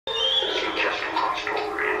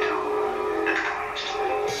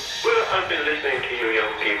been listening to you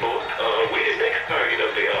young people. We the next target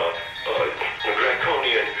of the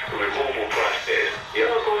draconian removal process.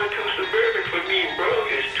 Y'all going too suburban for me, bro.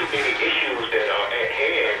 There's too many issues that are at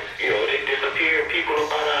hand. You know, they disappearing people up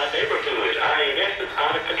out of our neighborhoods. INS is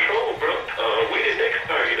out of control, bro. We the next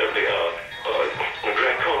target of the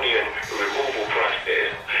draconian removal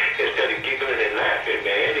process. Instead of giggling and laughing,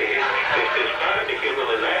 man, it's fine to giggle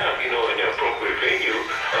and laugh, you know, in the appropriate venue.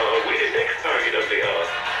 We the next target of the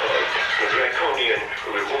draconian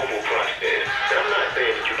removal process. I'm not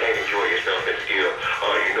saying that you can't enjoy yourself and still,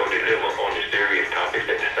 you know, deliver on the serious topics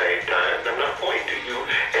at the same time. I'm not pointing to you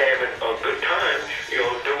having a good time, you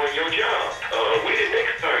know, doing your job. We the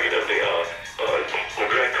next target of the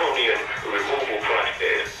draconian removal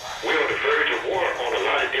process. We're on the verge of war on a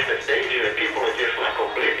lot of different stages, and people are just like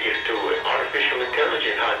oblivious to it. Artificial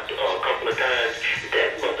intelligence, a couple of times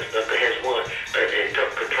that mother sucker has won and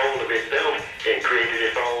took control of itself and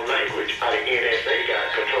created its own language. How the NSA got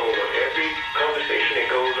control of every conversation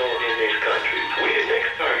that goes on in this country. We're the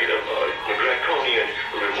next target of the draconian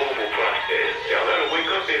removal process. Y'all gotta wake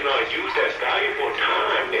up and use that valuable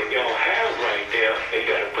time that y'all have right there, and you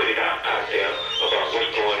gotta put it out there about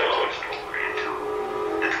what's going on.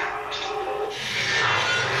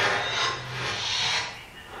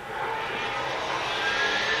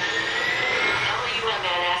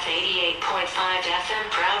 WMNF 88.5 FM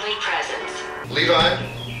proudly present. Levi,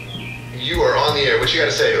 you are on the air. What you got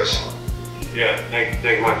to say to us? Yeah, thanks for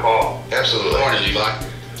taking my call. Absolutely. Good morning, Levi.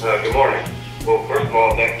 Good morning. Well, first of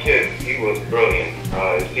all, that kid, he was brilliant.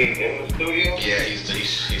 Is he in the studio? Yeah,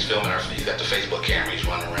 he's filming he's got the Facebook camera. He's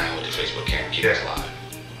running around with the Facebook camera, keeping us live.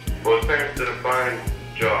 Well, thanks to the fine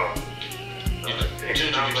job. You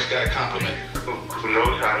just got a compliment. Who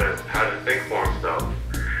knows how to think for himself.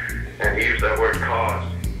 And he used that word cause.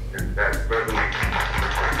 And that resonates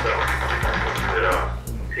himself. That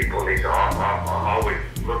people need to always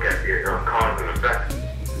look at the cause and effect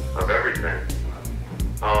of everything.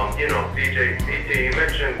 You know, DJ, you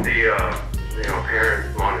mentioned the, you know,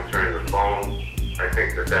 parents monitoring the phones. I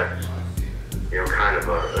think that's, you know, kind of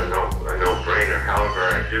a no-brainer. However,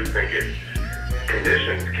 I do think it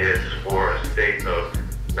conditions kids for a state of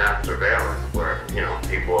mass surveillance where, you know,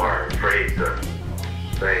 people are afraid to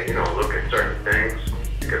say, you know, look at certain things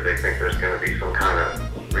because they think there's going to be some kind of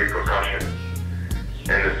repercussion.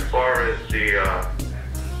 And as far as the,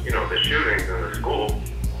 you know, the shootings in the school,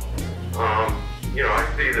 you know, I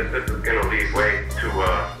see that this is going to lead way to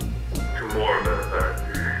more of a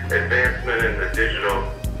advancement in the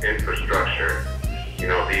digital infrastructure. You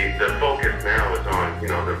know, the focus now is on, you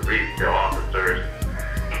know, the officers.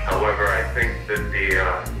 However, I think that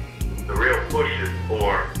the real push is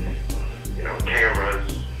for, you know,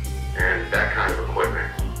 cameras and that kind of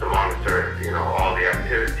equipment to monitor, you know, all the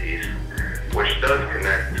activities, which does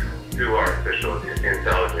connect to artificial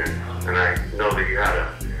intelligence. And I know that you had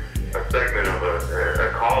a segment of a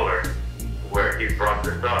caller where he brought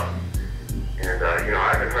this up. And, you know,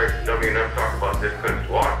 I haven't heard WNF talk about this since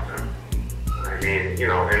Watson. I mean, you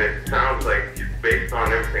know, and it sounds like, based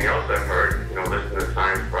on everything else I've heard, you know, listen to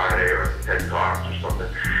Science Friday or TED Talks or something,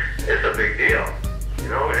 it's a big deal, you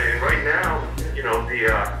know, and right now, you know, the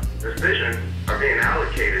decisions are being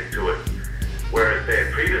allocated to it, whereas they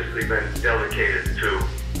had previously been delegated to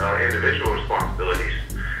individual responsibilities.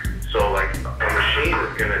 So, like, a machine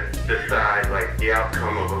is going to decide, like, the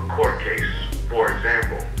outcome of a court case, for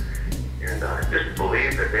example. And I just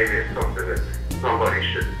believe that maybe it's something that somebody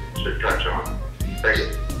should touch on. Thank you.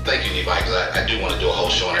 Thank you, Levi, because I do want to do a whole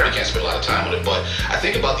show on it. We can't spend a lot of time on it, but I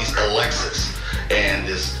think about these Alexas and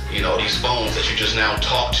this, you know, these phones that you just now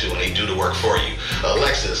talk to and they do the work for you.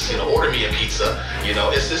 Alexis, you know, order me a pizza. You know,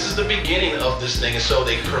 this is the beginning of this thing, and so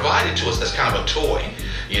they provide it to us as kind of a toy.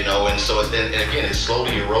 You know, and so and again, it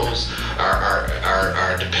slowly erodes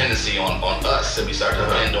our dependency on us, and we start to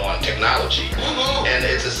depend on technology. And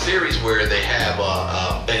it's a series where they have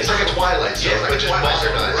and it's like a Twilight Zone, yeah, it's like just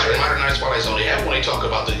modernized Twilight Zone. They have when they talk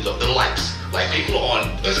about the likes, like people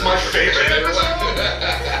on. This is my favorite episode.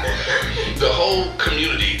 The whole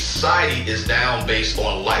community, society is down based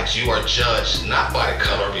on likes. You are judged not by the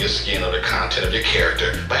color of your skin or the content of your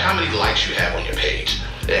character, but how many likes you have on your page.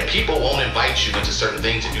 And people won't invite you into certain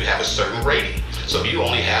things if you have a certain rating. So if you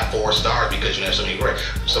only have 4 stars because you have so many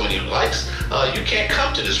likes, you can't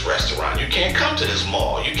come to this restaurant. You can't come to this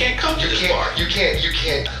mall. You can't come to this bar. You can't.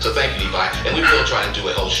 So thank you, Levi. And we will try to do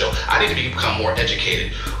a whole show. I need to become more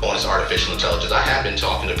educated on this artificial intelligence. I have been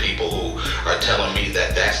talking to people who are telling me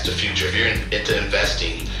that that's the future. If you're into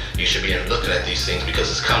investing, you should be looking at these things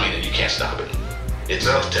because it's coming and you can't stop it. It's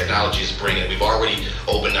technology is bringing. We've already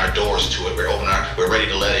opened our doors to it. We're ready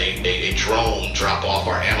to let a drone drop off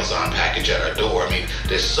our Amazon package at our door. I mean,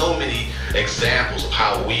 there's so many examples of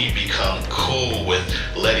how we become cool with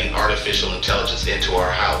letting artificial intelligence into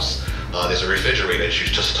our house. There's a refrigerator that you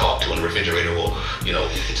just talk to, and the refrigerator will,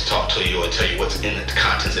 it's talk to you and tell you what's in the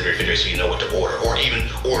contents of the refrigerator, so you know what to order, or even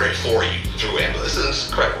order it for you through Amazon. This is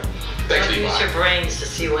incredible. Thanks, Levi. Use your brains to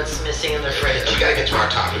see what's missing in the fridge. We gotta get to our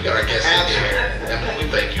topic. We got our guests in here, and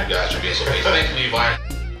we thank you guys for being so patient. Thank you, Levi.